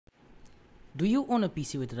Do you own a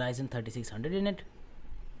PC with Ryzen 3600 in it?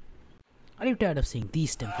 Are you tired of seeing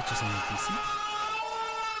these temperatures on your PC?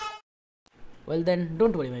 Well then,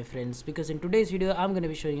 don't worry my friends, because in today's video I'm going to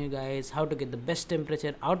be showing you guys how to get the best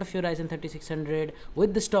temperature out of your Ryzen 3600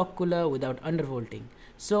 with the stock cooler without undervolting.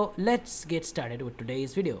 So let's get started with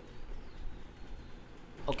today's video.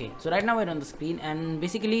 Okay, so right now we're on the screen, and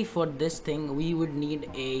basically for this thing we would need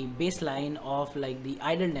a baseline of like the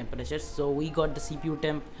idle temperatures. So we got the CPU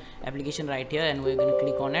temp application right here, and we're going to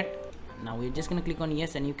click on it. Now we're just going to click on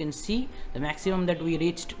yes, and you can see the maximum that we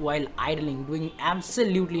reached while idling doing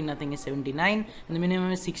absolutely nothing is 79, and the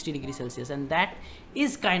minimum is 60 degrees Celsius, and that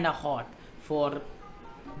is kind of hot for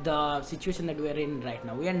the situation that we are in right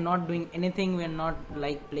now. We are not doing anything, we are not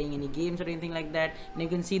like playing any games or anything like that, and you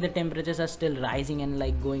can see the temperatures are still rising and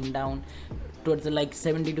like going down towards the like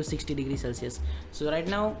 70 to 60 degrees Celsius. So right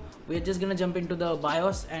now we are just gonna jump into the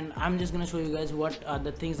BIOS, and I'm just gonna show you guys what are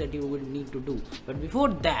the things that you would need to do. But before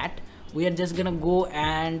that, we are just gonna go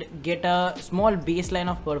and get a small baseline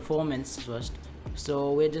of performance first.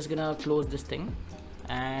 So we're just gonna close this thing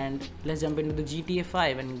and let's jump into the GTA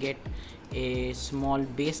 5 and get a small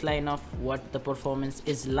baseline of what the performance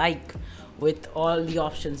is like with all the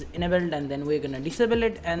options enabled, and then we're gonna disable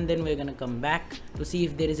it, and then we're gonna come back to see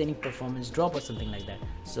if there is any performance drop or something like that.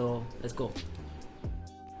 So let's go.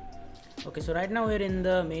 Okay, so right now we're in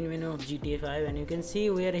the main menu of GTA 5, and you can see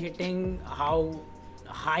we are hitting how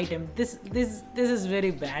high temp. This is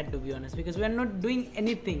very bad, to be honest, because we are not doing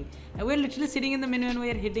anything and we're literally sitting in the menu and we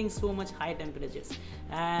are hitting so much high temperatures.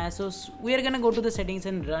 So we are gonna go to the settings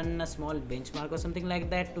and run a small benchmark or something like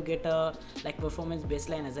that to get a like performance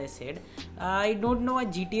baseline. As I said, I don't know why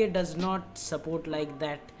GTA does not support like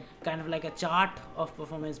that kind of like a chart of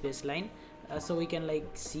performance baseline, so we can like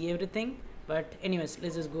see everything. But anyways,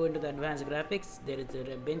 let's just go into the advanced graphics. There is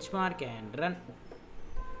a benchmark and run.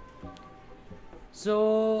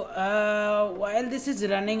 So while this is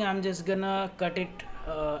running, I'm just gonna cut it.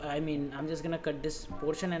 I'm just gonna cut this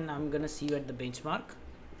portion, and I'm gonna see you at the benchmark.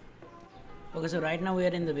 Okay, so right now we are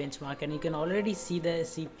in the benchmark, and you can already see the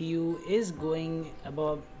CPU is going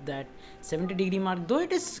above that 70 degree mark, though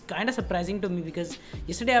it is kind of surprising to me because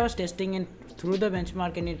yesterday I was testing and through the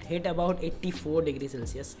benchmark and it hit about 84 degrees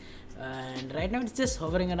Celsius, and right now it's just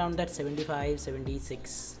hovering around that 75,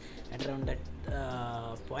 76 at around that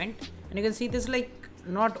point. And you can see this like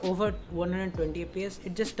not over 120 fps,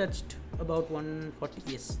 it just touched about 140.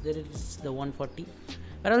 Yes, there is the 140,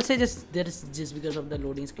 but I'll say just there is just because of the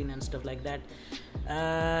loading screen and stuff like that.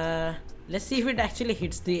 Let's see if it actually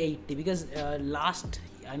hits the 80, because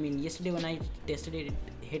yesterday when I tested it, it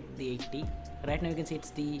hit the 80. Right now you can see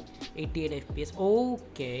it's the 88 fps.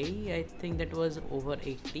 Okay, I think that was over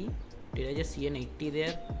 80. Did I just see an 80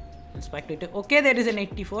 there? Okay, there is an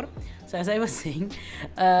 84. So as I was saying,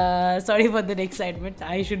 sorry for the excitement.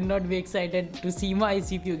 I should not be excited to see my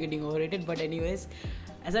CPU getting overheated, but anyways,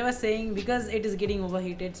 as I was saying, because it is getting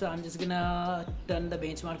overheated, so I'm just gonna turn the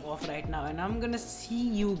benchmark off right now, and I'm gonna see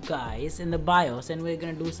you guys in the BIOS, and we're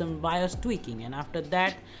gonna do some BIOS tweaking, and after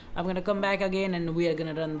that I'm gonna come back again and we are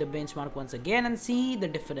gonna run the benchmark once again and see the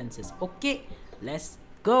differences. Okay, let's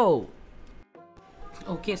go.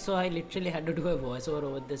 Okay, so I literally had to do a voiceover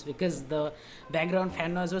over this because the background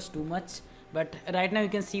fan noise was too much. But right now you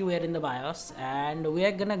can see we're in the BIOS, and we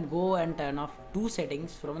are gonna go and turn off two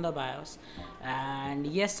settings from the BIOS. And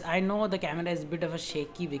yes, I know the camera is a bit of a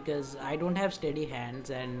shaky because I don't have steady hands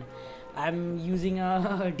and I'm using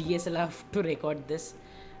a DSLR to record this.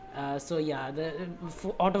 So yeah, the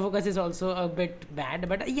autofocus is also a bit bad,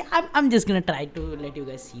 but yeah, I'm just gonna try to let you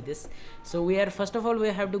guys see this. So first of all we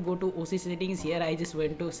have to go to OC settings. Here I just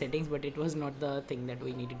went to settings, but it was not the thing that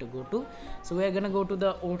we needed to go to. So we are gonna go to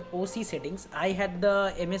the OC settings. I had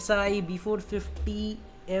the MSI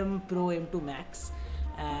B450M Pro M2 Max,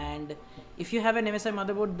 and if you have an MSI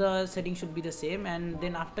motherboard, the setting should be the same. And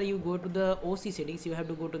then after you go to the OC settings, you have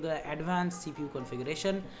to go to the advanced CPU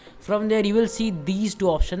configuration. From there you will see these two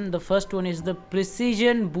options. The first one is the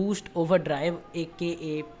Precision Boost Overdrive,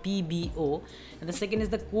 aka PBO, and the second is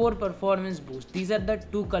the Core Performance Boost. These are the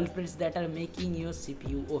two culprits that are making your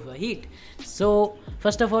CPU overheat. So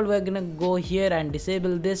first of all, we're gonna go here and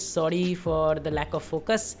disable this. Sorry for the lack of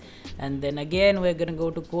focus. And then again we're gonna go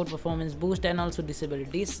to Core Performance Boost and also disable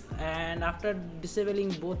this. And after disabling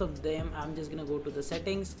both of them, I'm just gonna go to the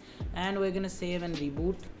settings and we're gonna save and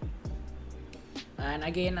reboot. And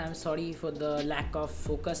again, I'm sorry for the lack of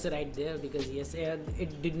focus right there, because yes,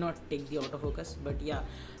 it did not take the autofocus. But yeah,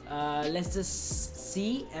 let's just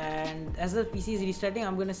see. And as the PC is restarting,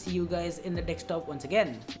 I'm gonna see you guys in the desktop once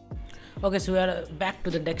again. Okay, so we are back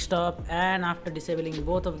to the desktop, and after disabling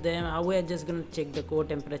both of them, we are just gonna check the core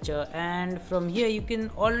temperature. And from here you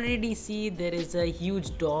can already see there is a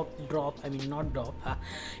huge drop. I mean, not drop,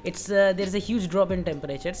 it's there's a huge drop in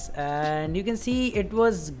temperatures, and you can see it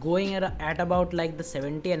was going at about like the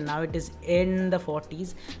 70, and now it is in the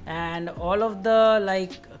 40s, and all of the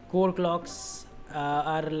like core clocks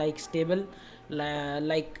are like stable.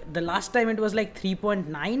 Like the last time it was like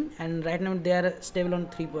 3.9, and right now they are stable on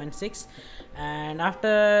 3.6. And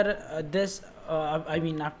after this I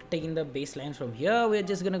mean, after taking the baselines from here, we're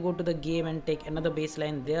just gonna go to the game and take another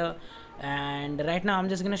baseline there. And right now I'm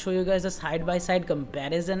just gonna show you guys a side-by-side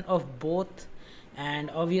comparison of both, and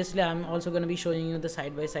obviously I'm also gonna be showing you the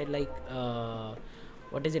side-by-side like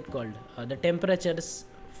what is it called, the temperatures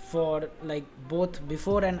for like both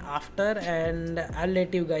before and after, and I'll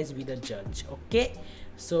let you guys be the judge. Okay,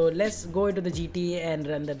 so let's go into the GTA and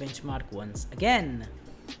run the benchmark once again.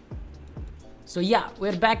 So yeah,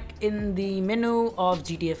 we're back in the menu of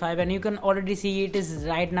GTA 5, and you can already see it is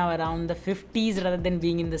right now around the 50s rather than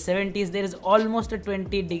being in the 70s. There is almost a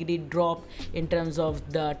 20-degree drop in terms of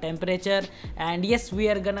the temperature. And yes, we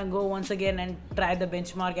are gonna go once again and try the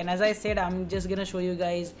benchmark. And as I said, I'm just gonna show you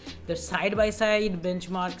guys the side-by-side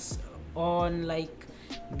benchmarks on like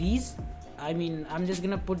these. I mean, I'm just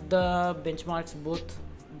gonna put the benchmarks both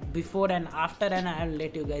before and after, and I'll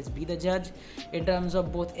let you guys be the judge in terms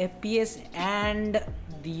of both FPS and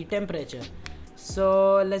the temperature.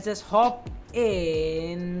 So let's just hop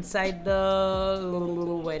inside the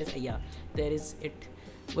there is it.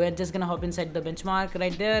 We're just gonna hop inside the benchmark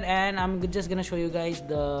right there, and I'm just gonna show you guys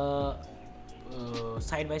the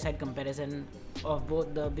side-by-side comparison of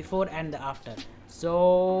both the before and the after.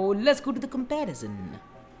 So let's go to the comparison.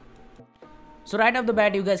 So right off the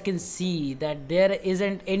bat, you guys can see that there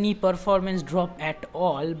isn't any performance drop at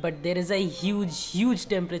all, but there is a huge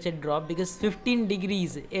temperature drop, because 15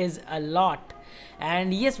 degrees is a lot.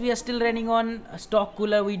 And yes, we are still running on a stock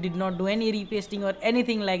cooler. We did not do any repasting or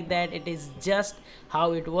anything like that. It is just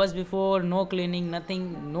how it was before. No cleaning,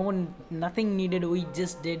 nothing needed. We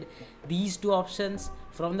just did these two options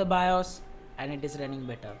from the BIOS, and it is running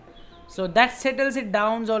better. So that settles it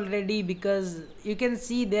down already, because you can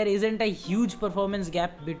see there isn't a huge performance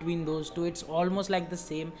gap between those two. It's almost like the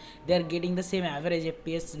same. They're getting the same average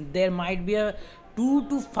FPS. There might be a 2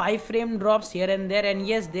 to 5 frame drops here and there, and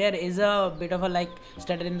yes, there is a bit of a like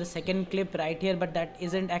stutter in the second clip right here, but that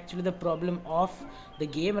isn't actually the problem of the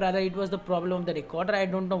game. Rather, it was the problem of the recorder. I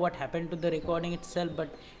don't know what happened to the recording itself,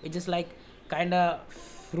 but it just like kinda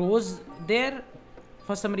froze there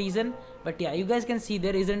for some reason. But yeah, you guys can see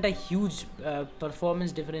there isn't a huge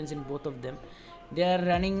performance difference in both of them. They are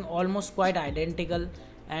running almost quite identical.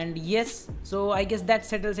 And yes, so I guess that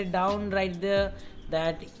settles it down right there,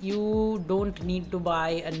 that you don't need to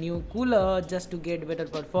buy a new cooler just to get better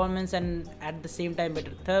performance and at the same time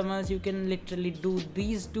better thermals. You can literally do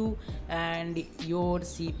these two and your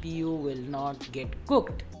CPU will not get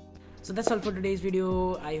cooked. So that's all for today's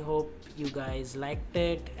video. I hope you guys liked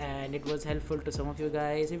it and it was helpful to some of you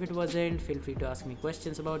guys. If it wasn't, feel free to ask me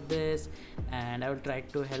questions about this, and I will try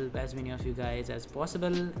to help as many of you guys as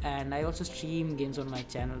possible. And I also stream games on my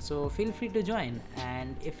channel, so feel free to join.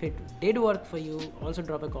 And if it did work for you, also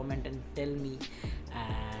drop a comment and tell me,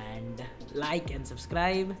 and like and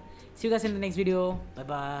subscribe. See you guys in the next video. Bye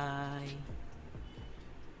bye.